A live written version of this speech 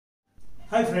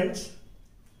Hi friends,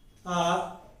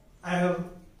 I have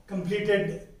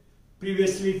completed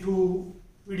previously 2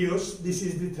 videos. This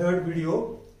is the 3rd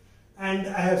video and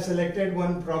I have selected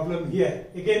one problem here.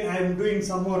 Again I am doing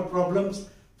some more problems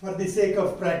for the sake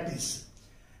of practice.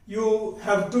 You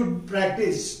have to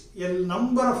practice a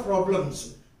number of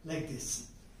problems like this.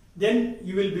 Then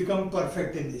you will become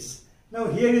perfect in this. Now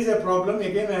here is a problem.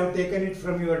 Again I have taken it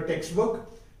from your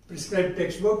textbook, prescribed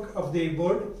textbook of the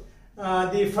board.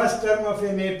 The first term of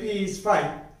an AP is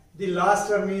 5, the last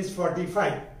term is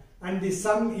 45 and the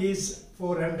sum is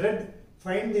 400.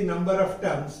 Find the number of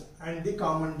terms and the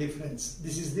common difference.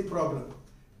 This is the problem.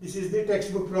 This is the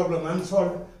textbook problem,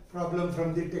 unsolved problem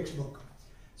from the textbook.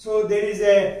 So there is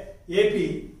a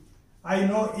AP. I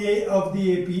know A of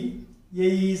the AP.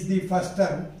 A is the first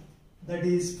term, that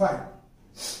is 5.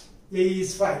 A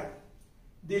is 5.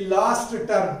 The last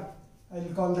term, I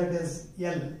will call that as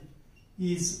L,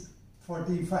 is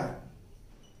 45.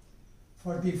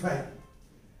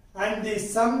 And the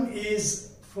sum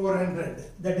is 400,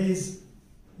 that is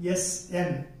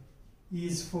Sn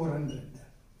is 400.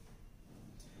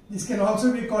 This can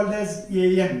also be called as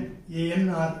An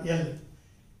or L.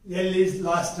 L is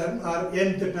last term or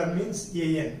nth term means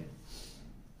An.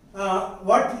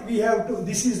 What we have to,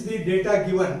 this is the data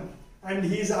given and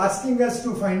he is asking us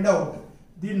to find out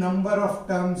the number of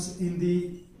terms in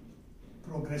the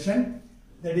progression,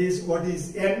 that is what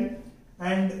is n,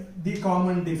 and the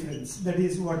common difference, that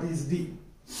is what is d.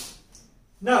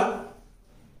 Now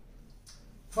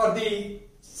for the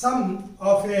sum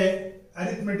of a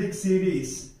arithmetic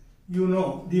series, you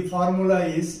know the formula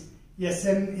is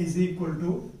Sn is equal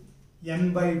to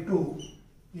n by 2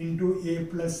 into a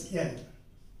plus n.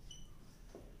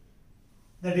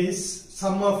 That is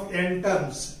sum of n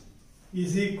terms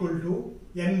is equal to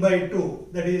n by 2,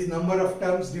 that is number of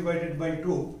terms divided by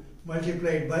 2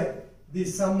 multiplied by the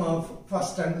sum of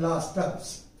first and last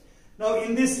terms. Now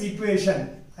in this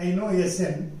equation, I know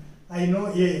Sn, I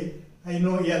know A, I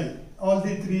know L, all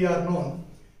the 3 are known,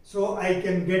 so I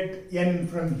can get n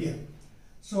from here.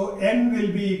 So n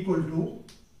will be equal to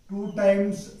 2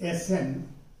 times Sn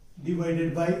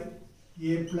divided by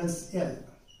A plus L.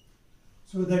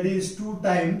 So that is 2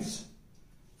 times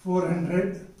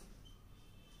 400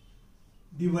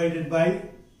 divided by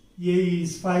A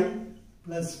is 5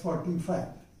 plus 45.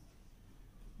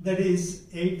 That is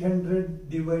 800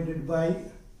 divided by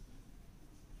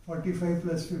 45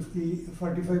 plus 50,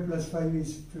 45 plus 5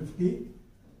 is 50.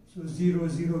 So 0,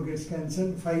 0 gets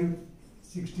cancelled, 5,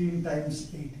 16 times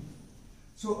 80.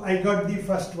 So I got the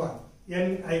first one,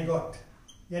 n I got,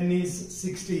 n is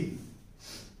 16.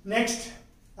 Next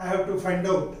I have to find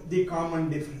out the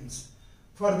common difference.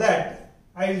 For that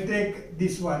I will take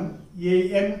this one,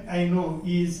 An I know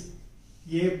is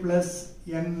A plus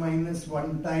n minus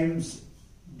 1 times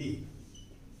d.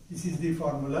 This is the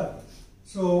formula.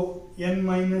 So n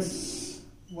minus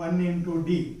 1 into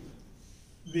d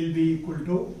will be equal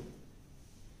to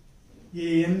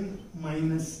An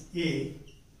minus A.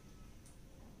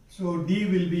 So d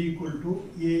will be equal to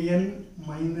An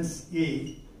minus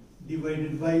A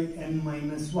divided by n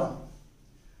minus 1.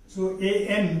 So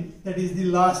An, that is the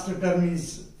last term,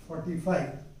 is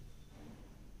 45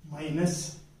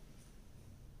 minus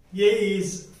A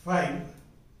is 5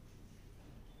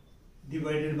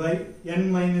 divided by n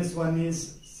minus 1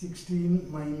 is 16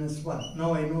 minus 1.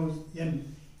 Now I know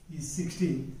n is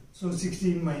 16, so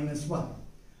 16 minus 1.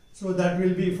 So that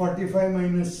will be 45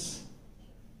 minus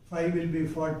 5 will be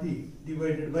 40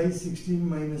 divided by 16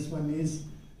 minus 1 is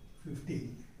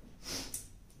 15.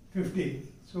 15.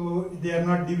 So they are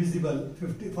not divisible.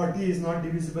 40 is not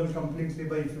divisible completely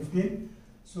by 15.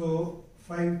 So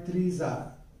 5 3s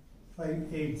are 5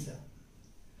 8s are.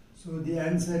 So the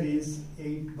answer is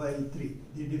 8 by 3.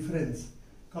 The difference,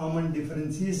 common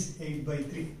difference is 8 by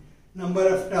 3. Number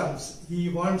of terms. He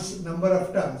wants number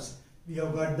of terms. We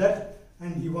have got that.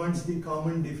 And he wants the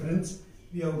common difference.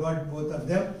 We have got both of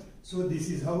them. So this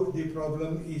is how the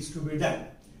problem is to be done.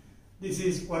 This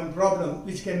is one problem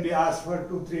which can be asked for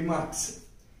 2-3 marks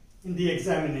in the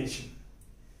examination.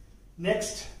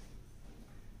 Next,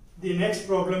 the next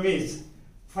problem is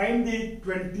find the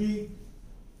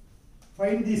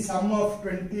sum of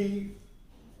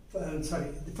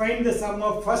find the sum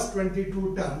of first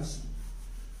 22 terms.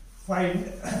 Find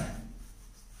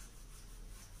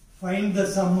the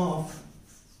sum of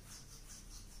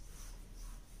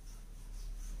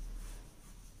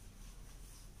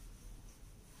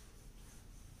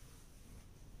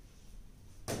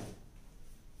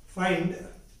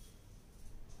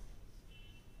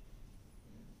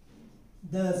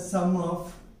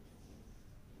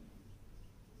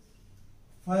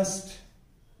first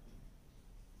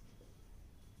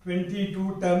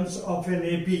 22 terms of an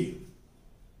AP.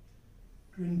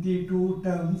 22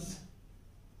 terms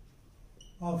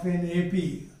of an AP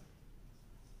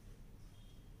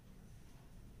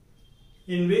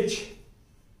in which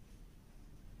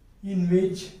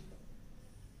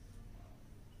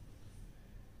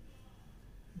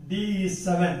D is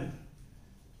 7,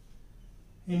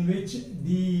 in which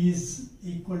D is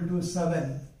equal to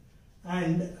 7,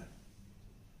 and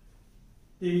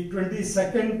the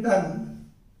 22nd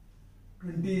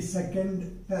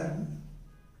term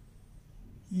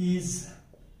is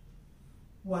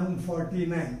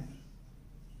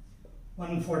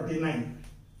 149.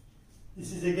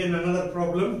 This is again another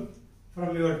problem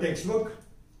from your textbook.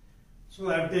 So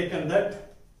I have taken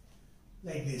that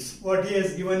like this. What he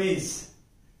has given is,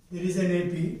 there is an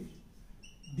AP,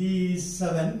 D is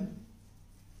 7,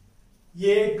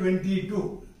 A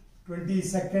 22,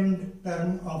 22nd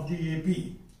term of the AP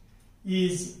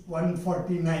is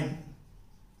 149.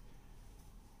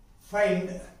 Find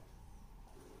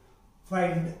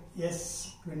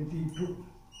S22.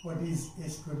 What is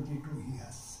S22 he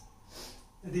has?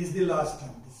 That is the last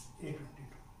term, this A22.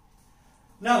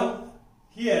 Now,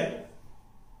 here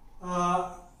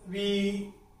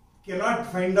we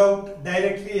cannot find out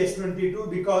directly S22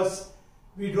 because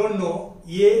we don't know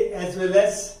A as well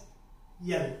as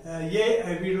L.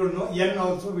 A we don't know, N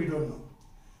also we don't know.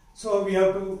 So we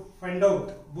have to find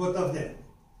out both of them.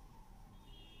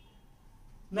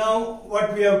 Now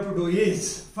what we have to do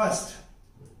is, first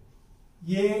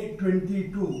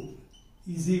A22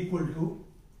 is equal to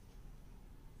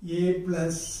A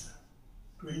plus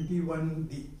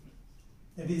 21D.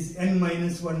 That is n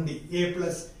minus 1D. A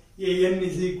plus An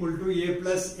is equal to A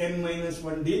plus n minus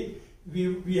 1D.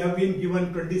 We have been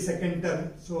given 22nd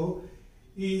term. So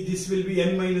this will be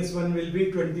n minus 1 will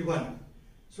be 21.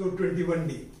 So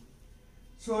 21D.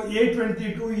 So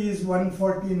A22 is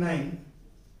 149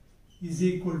 is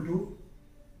equal to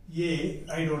A,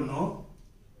 I don't know,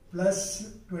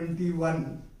 plus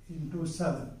 21 into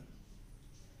 7.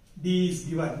 D is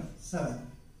given 7.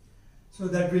 So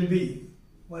that will be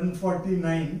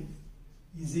 149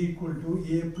 is equal to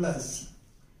A plus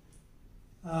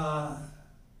 7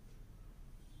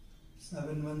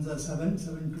 ones are 7,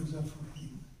 7 twos are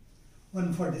 14,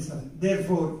 147.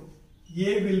 Therefore,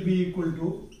 A will be equal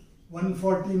to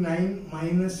 149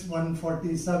 minus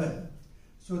 147.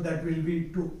 So that will be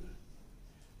 2.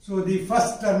 So the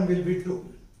first term will be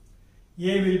 2.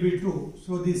 A will be 2.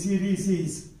 So the series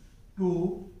is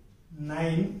 2,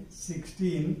 9,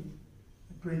 16,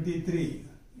 23,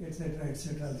 etc.,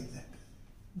 etc., like that.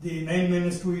 The 9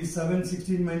 minus 2 is 7,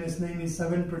 16 minus 9 is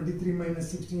 7, 23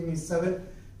 minus 16 is 7,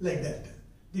 like that.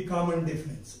 The common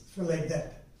difference. So like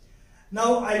that.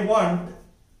 Now I want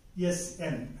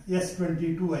Sn,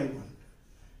 S22 I want.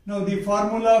 Now the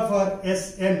formula for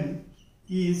Sn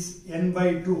is n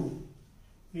by 2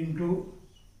 into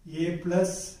A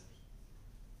plus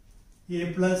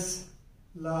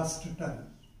last term,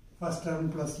 first term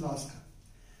plus last term.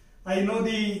 I know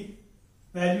the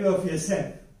value of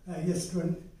Sn,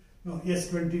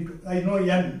 S22, I know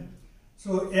n.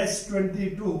 So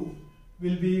S22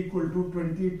 will be equal to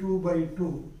 22 by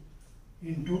 2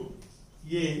 into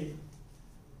A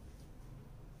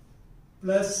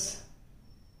plus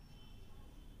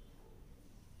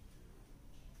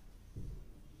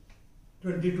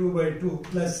 22 by 2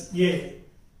 plus A.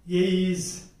 A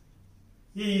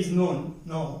is known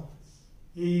now.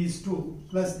 A is 2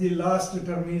 plus the last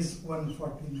term is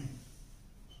 149.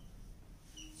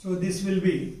 So this will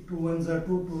be 2 ones are 2,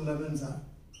 2 11s are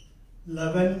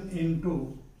 11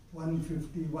 into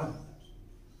 151.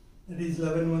 That is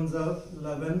 11 ones are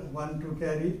 11, 1 to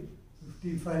carry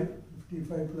 55,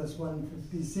 55 plus 1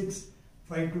 56,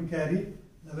 5 to carry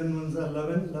 11 ones are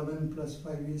 11, 11 plus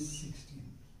 5 is 16.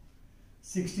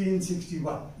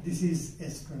 1661. This is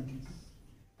S22.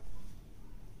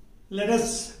 Let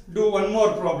us do one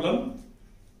more problem.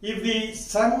 If the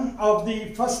sum of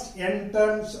the first n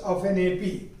terms of an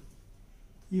AP,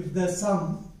 if the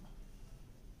sum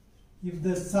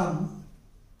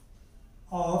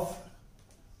of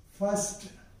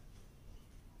first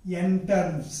n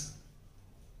terms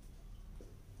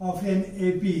of an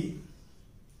AP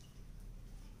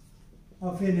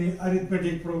of an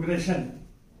arithmetic progression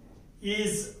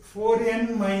is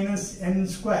 4n minus n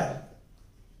square,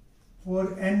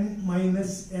 4n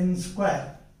minus n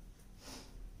square.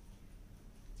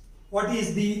 What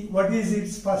is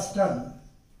its first term?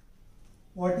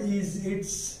 What is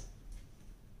its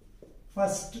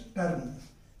first term?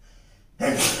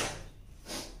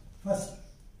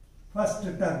 First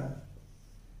term,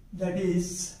 that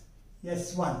is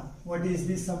S1. What is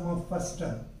the sum of first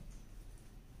term?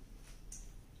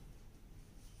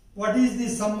 what is the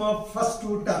sum of first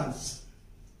two terms?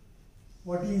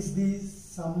 What is the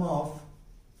sum of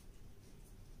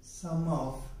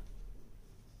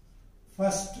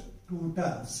first two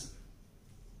terms?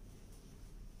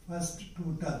 First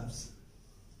two terms.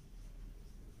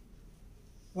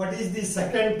 What is the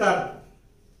second term?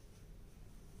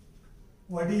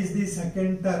 What is the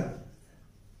second term?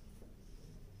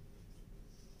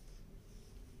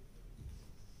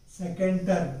 Second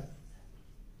term.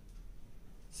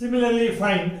 Similarly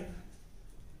find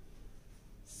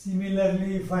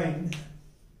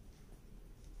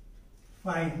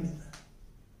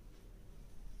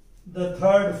the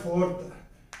third, fourth,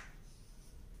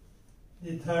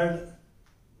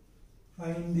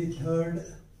 find the third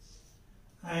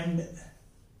and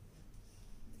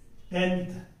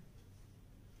tenth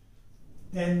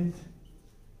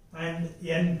and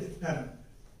nth term.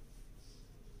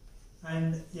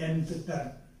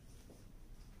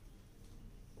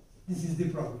 This is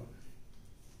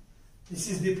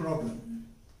the problem.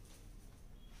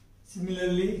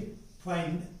 Similarly,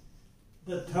 find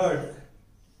the third,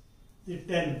 the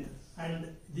 10th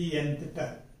and the nth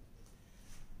term.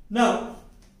 Now,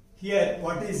 here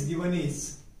what is given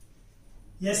is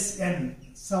Sn,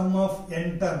 sum of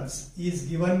n terms, is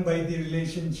given by the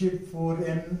relationship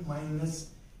 4n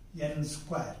minus n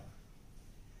square.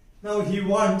 Now he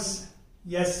wants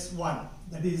S1,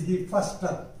 that is the first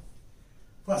term.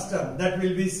 That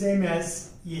will be same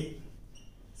as A.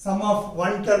 Sum of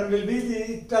one term will be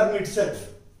the term itself.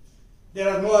 There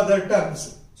are no other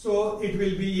terms, so it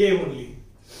will be A only.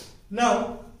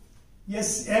 Now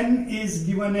Sn is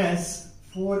given as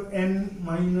 4n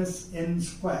minus n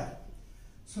square.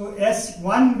 So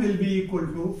S1 will be equal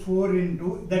to 4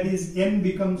 into, that is n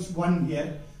becomes 1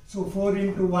 here. So 4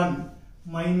 into 1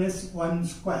 minus 1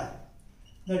 square.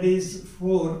 That is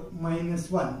 4 minus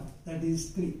 1, that is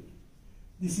 3.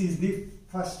 This is the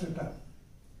first term.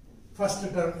 First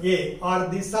term A, or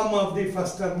the sum of the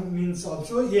first term means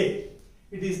also A.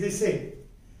 It is the same.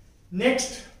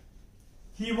 Next,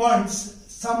 he wants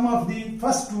sum of the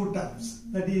first two terms,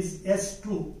 that is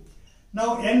S2.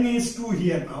 Now n is 2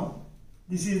 here now.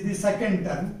 This is the second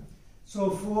term. So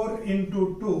 4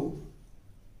 into 2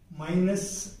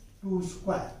 minus 2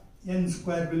 square. N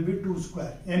square will be 2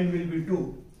 square. N will be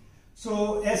 2.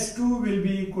 So S2 will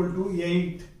be equal to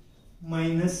 8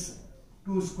 minus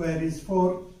 2 square is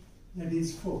 4. That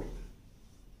is 4.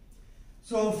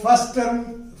 So first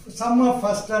term, sum of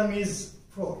first term is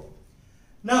 4.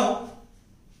 Now,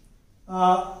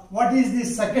 what is the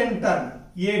second term?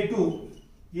 A2.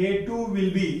 A2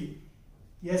 will be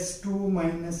S2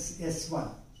 minus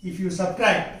S1. If you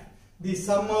subtract the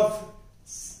sum of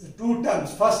two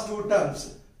terms, first two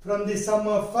terms, from the sum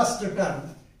of first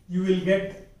term, you will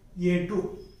get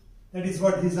A2. That is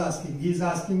what he is asking. He is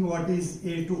asking what is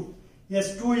A2.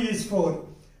 S2 is 4.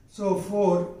 So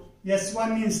 4.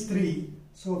 S1 is 3.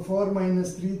 So 4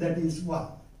 minus 3, that is 1.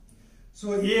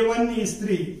 So A1 is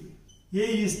 3. A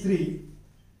is 3.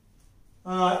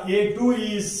 A2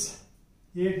 is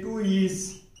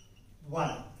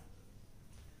 1.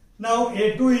 Now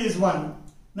A2 is 1.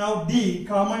 Now D,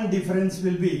 common difference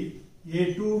will be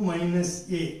A2 minus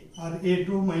A, or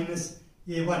A2 minus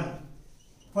A1.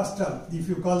 First term, if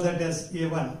you call that as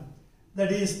A1,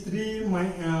 that is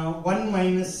 1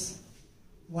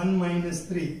 minus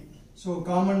 3. So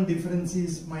common difference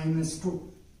is minus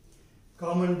 2.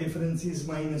 Common difference is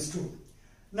minus 2.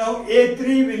 Now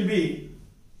A3 will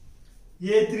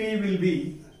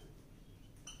be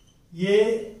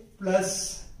A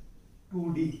plus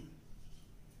 2D.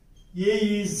 A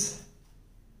is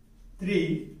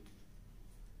 3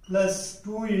 plus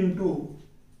 2 into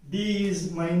D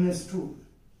is minus 2.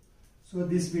 So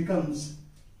this becomes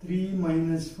 3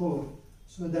 minus 4.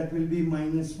 So that will be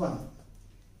minus 1.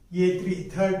 A3,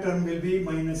 third term will be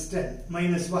minus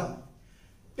 1.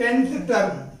 10th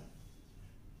term,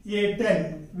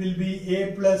 A10 will be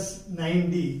A plus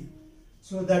 9D.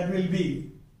 So that will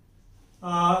be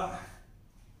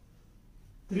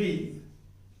 3.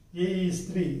 A is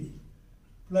 3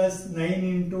 plus 9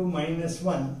 into minus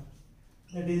 1.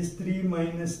 That is 3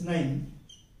 minus 9.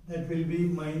 That will be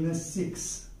minus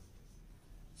 6.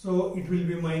 So it will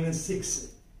be minus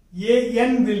 6.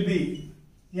 An will be,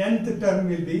 nth term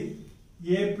will be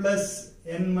A plus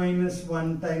n minus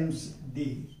 1 times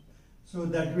D. So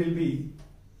that will be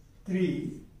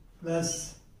 3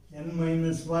 plus n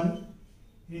minus 1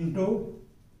 into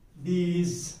D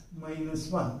is minus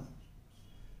 1.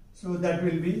 So that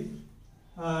will be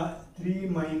 3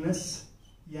 minus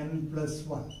n plus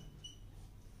 1.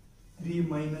 3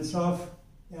 minus of,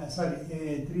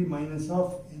 3 minus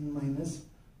of n minus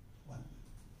 1.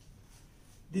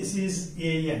 This is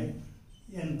an,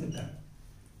 nth term.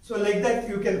 So like that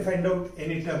you can find out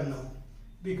any term now,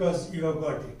 because you have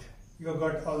got it. You have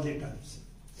got all the terms.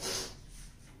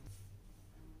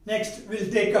 Next we'll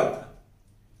take up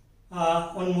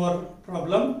one more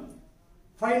problem.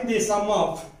 Find the sum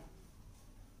of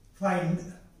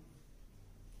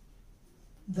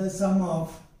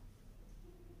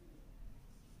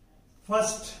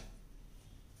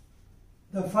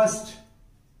the first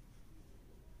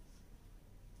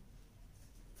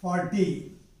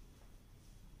 40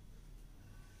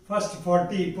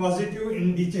 positive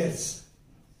integers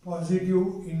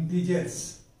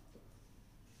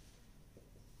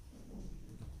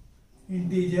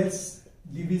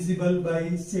divisible by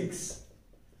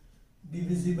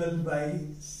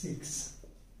 6.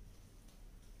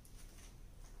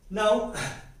 Now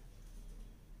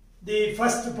the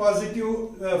first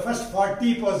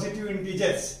 40 positive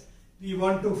integers, we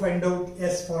want to find out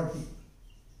S40.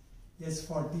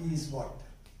 S40 is what?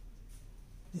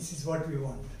 This is what we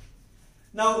want.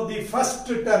 Now the first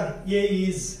term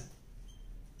A1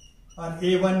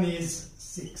 is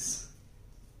 6.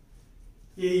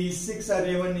 A is 6 or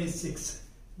A1 is 6.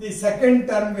 The second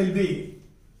term will be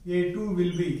A2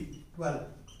 will be 12.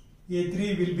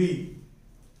 A3 will be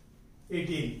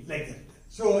 18, like that.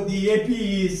 So the AP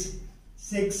is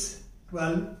 6,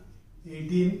 12,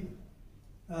 18,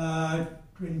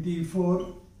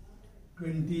 24,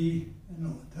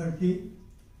 30,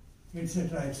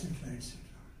 etc.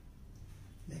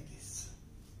 Like this.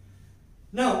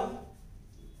 Now,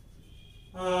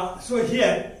 so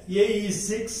here A is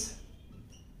 6,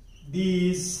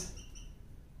 D is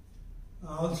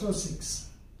also 6.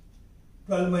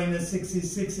 12 minus 6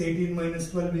 is 6, 18 minus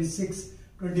 12 is 6,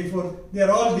 24. They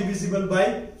are all divisible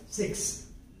by 6.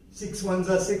 6 ones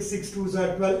are 6, 6 twos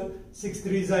are 12, 6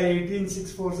 threes are 18,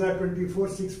 6 fours are 24,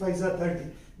 6 fives are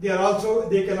 30. They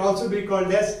can also be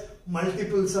called as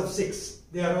multiples of 6.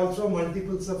 They are also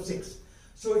multiples of 6.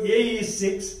 So A is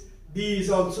 6, D is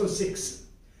also 6.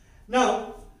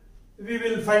 Now we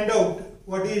will find out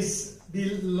what is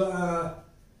the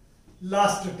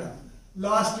last term.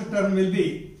 Last term will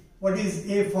be, what is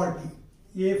A40?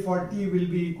 A40 will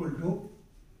be equal to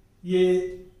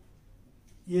A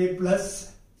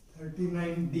plus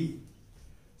 39D.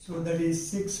 So that is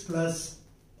 6 plus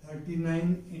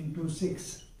 39 into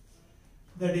 6.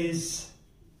 That is,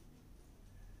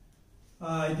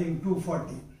 I think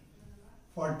 240.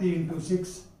 40 into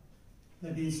 6,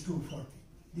 that is 240.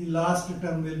 The last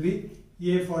term will be,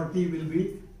 A40 will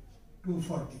be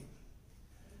 240.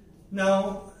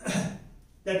 Now,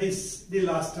 that is the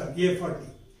last term, A40.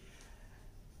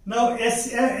 Now,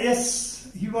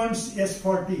 he wants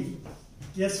S40.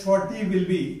 S40 will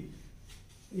be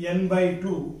n by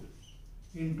 2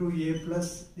 into A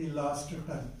plus the last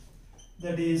term.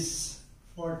 That is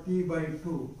 40 by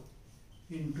 2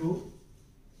 into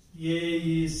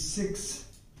A is 6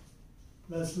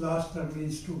 plus last term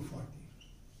is 240.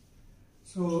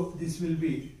 So this will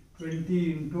be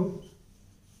 20 into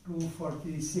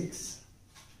 246.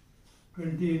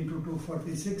 20 into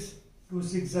 246. 2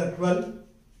 6 are 12.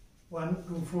 1,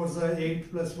 2 4s are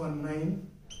 8 plus 1 9.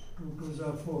 2 2s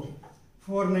are 4.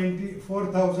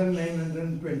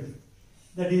 4,920.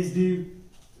 That is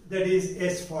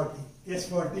S40.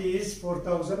 S40 is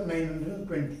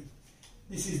 4,920.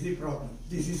 This is the problem.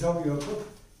 This is how you have to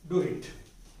do it.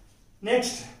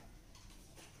 Next,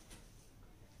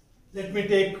 let me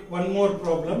take one more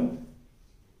problem.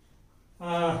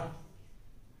 A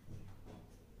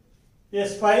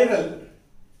spiral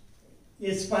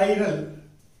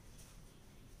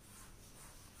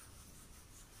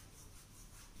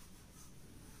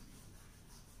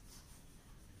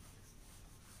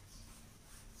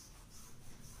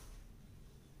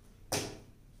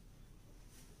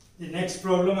The next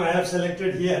problem I have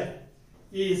selected here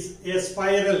is a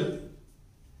spiral.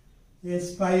 A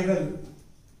spiral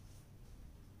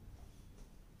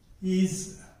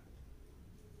is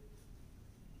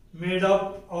made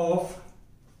up of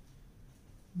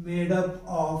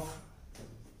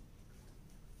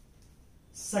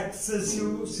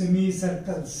successive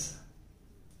semicircles.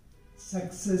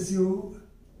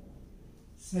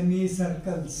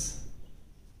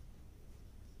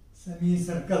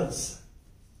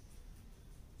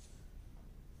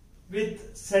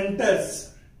 With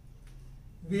centers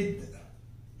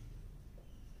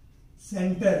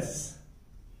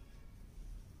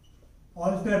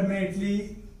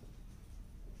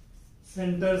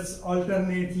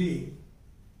alternately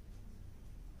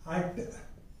at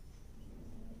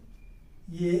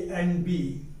A and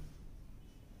B,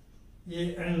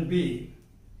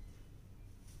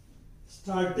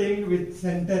 starting with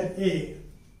center A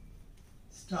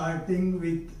starting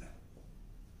with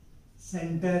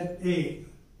center A,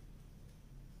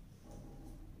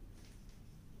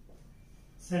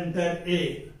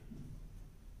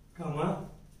 comma,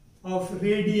 of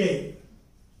radii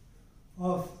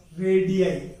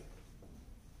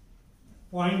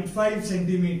 0.5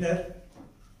 centimeter,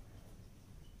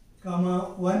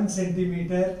 comma 1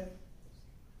 centimeter,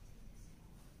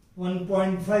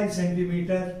 1.5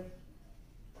 centimeter,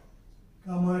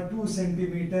 comma 2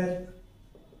 centimeter,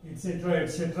 etc.,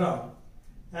 etc.,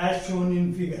 as shown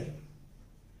in figure.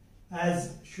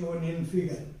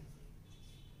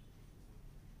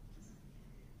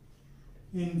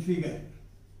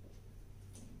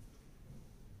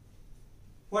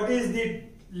 What is the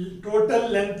total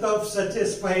length of such a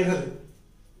spiral?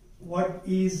 What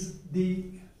is the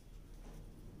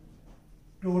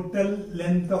total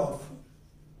length of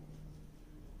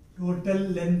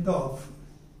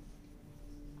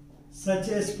such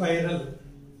a spiral?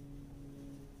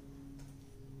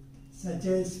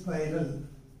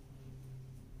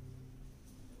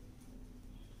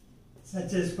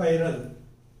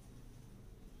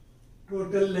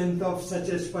 Total length of such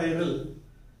a spiral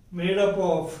made up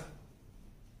of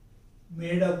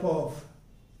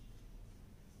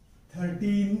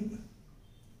 13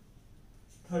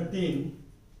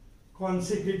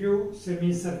 consecutive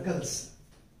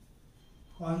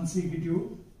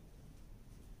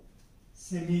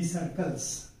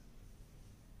semicircles.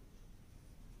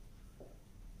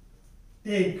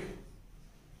 Take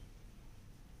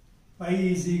pi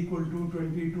is equal to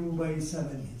 22 by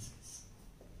 7.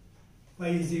 Pi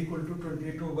is equal to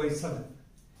 22 by 7.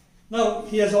 Now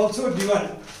he has also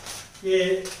given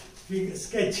a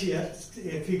sketch here,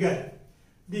 a figure.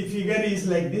 The figure is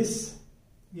like this.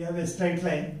 We have a straight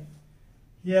line.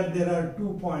 Here there are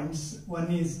 2 points.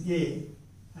 One is A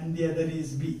and the other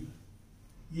is B.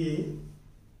 A,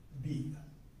 B.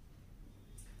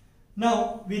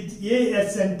 Now with A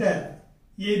as center,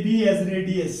 AB as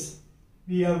radius,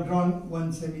 we have drawn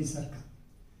one semicircle.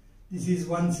 This is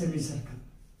one semicircle.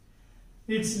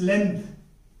 Its length,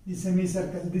 the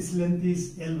semicircle, this length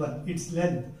is L1. Its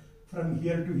length from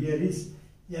here to here is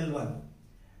L1.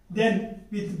 Then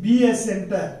with B as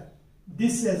center,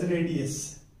 this as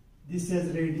radius.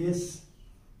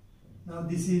 Now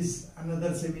this is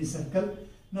another semicircle.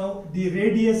 Now the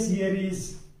radius here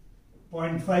is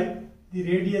 0.5. The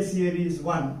radius here is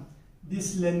 1.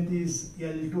 This length is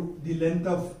L2. The length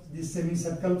of this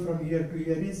semicircle from here to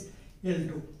here is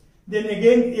L2. Then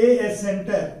again A as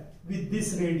center with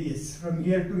this radius. From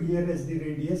here to here as the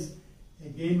radius.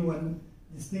 Again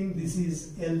this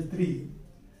is L3.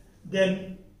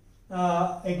 Then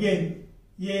again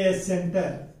A as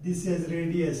center, this as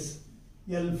radius,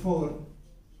 L4,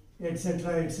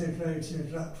 etc., etc.,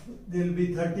 etc. There will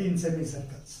be 13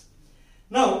 semicircles.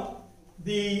 Now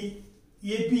the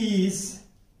AP is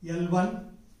L1,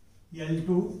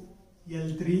 L2,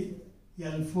 L3,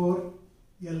 L4,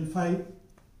 L5,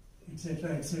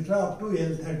 etc., etc., up to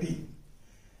L13.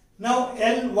 Now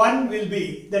L1 will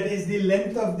be, that is the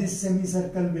length of this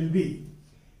semicircle will be,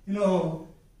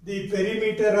 the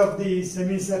perimeter of the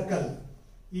semicircle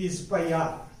is pi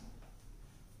r.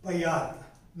 Pi r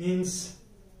means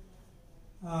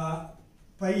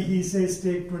pi, he says,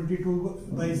 take 22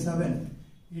 by 7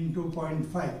 into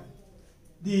 0.5.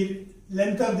 The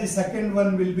length of the second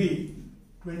one will be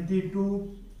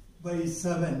 22 by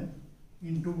 7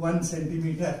 into 1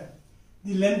 centimeter.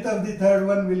 The length of the third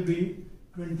one will be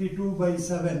 22 by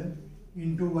 7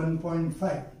 into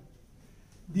 1.5.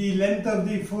 The length of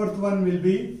the fourth one will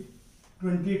be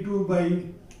 22 by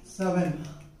 7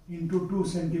 into 2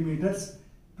 centimeters.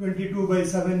 22 by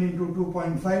 7 into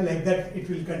 2.5, like that it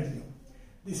will continue.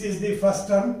 This is the first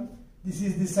term, this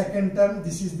is the second term,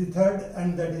 this is the third,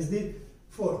 and that is the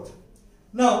fourth.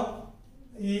 Now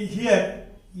here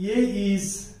A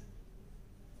is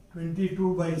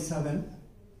 22 by 7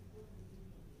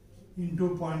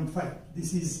 into 0.5.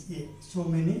 This is A, so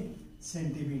many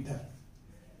centimeter.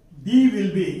 B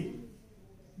will be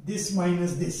this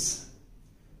minus this.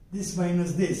 This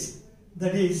minus this,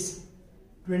 that is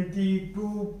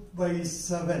 22 by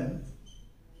 7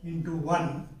 into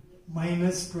 1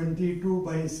 minus 22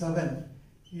 by 7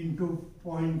 into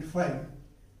 0.5.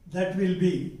 That will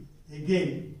be,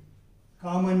 again,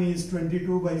 common is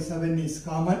 22 by 7 is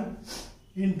common,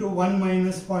 into 1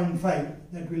 minus 0.5,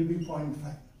 that will be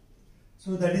 0.5.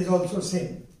 So that is also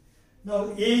same.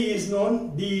 Now A is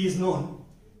known, D is known.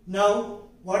 Now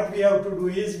what we have to do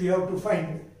is we have to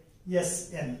find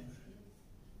Sn.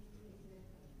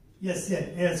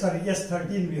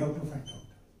 S13 we have to find out.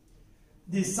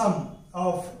 The sum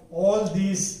of all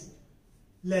these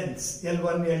lengths,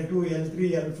 L1, L2,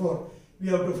 L3, L4, we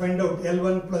have to find out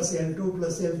L1 plus L2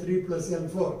 plus L3 plus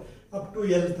L4 up to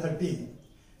L13.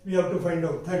 We have to find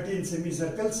out 13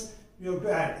 semicircles, we have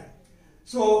to add.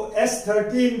 So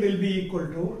S13 will be equal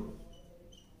to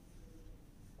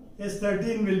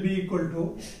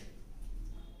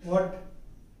what?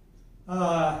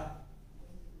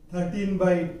 13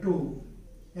 by 2,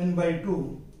 n by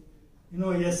 2. You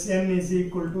know, Sn is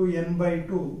equal to n by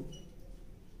 2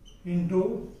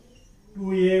 into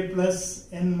 2a plus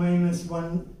n minus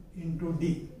 1 into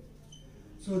d.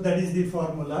 So that is the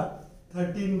formula.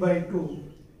 13 by 2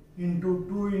 into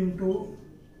 2 into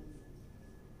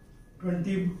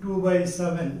 22 by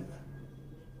 7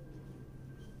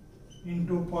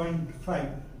 into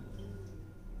 0.5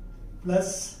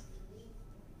 plus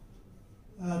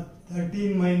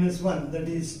 13 minus 1, that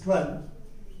is 12,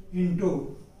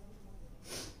 into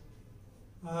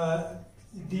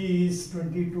d is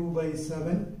 22 by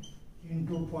 7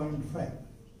 into 0.5.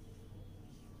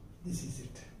 This is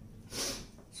it.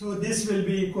 So this will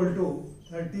be equal to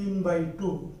 13 by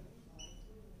 2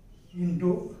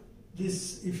 into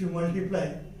this, if you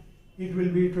multiply, it will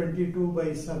be 22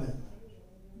 by 7.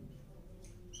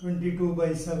 22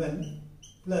 by 7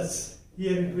 plus,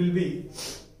 here it will be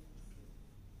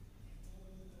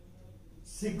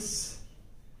 6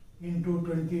 into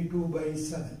 22 by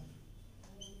 7.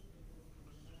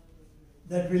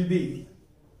 That will be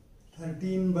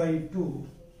 13 by 2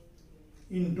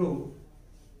 into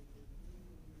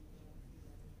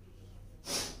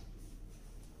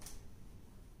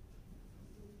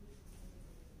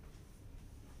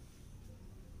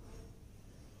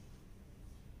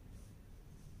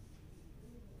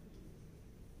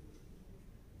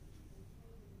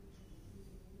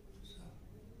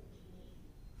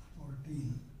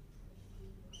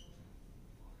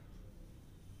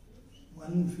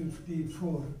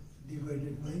 154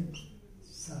 divided by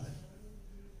 7.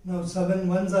 Now 7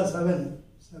 ones are 7,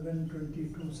 7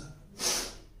 22s are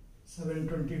 7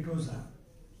 22s are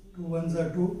 2 ones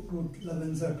are 2, 2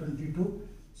 11s are 22.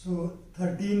 So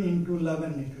 13 into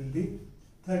 11 it will be.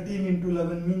 13 into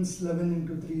 11 means 11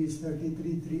 into 3 is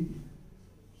 33, 3,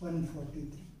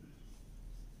 143.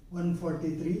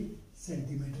 143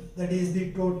 centimeters. That is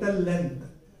the total length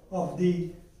of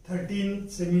the 13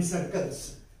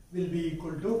 semicircles will be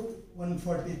equal to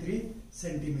 143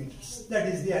 centimeters. That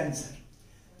is the answer.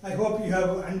 I hope you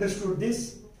have understood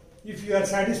this. If you are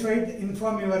satisfied,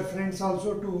 inform your friends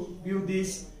also to view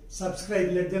this,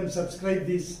 subscribe, let them subscribe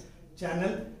this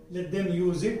channel, let them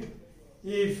use it.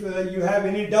 If you have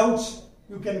any doubts,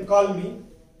 you can call me.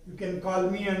 You can call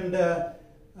me and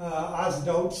ask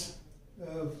doubts.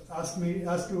 If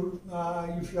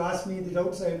you ask me the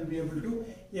doubts, I will be able to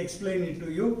explain it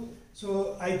to you.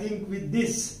 So I think with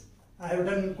this, I have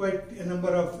done quite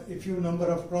a few number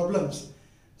of problems.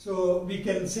 So we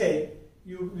can say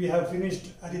we have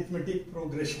finished arithmetic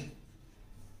progression.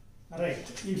 Alright,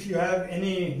 if you have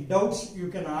any doubts, you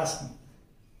can ask me.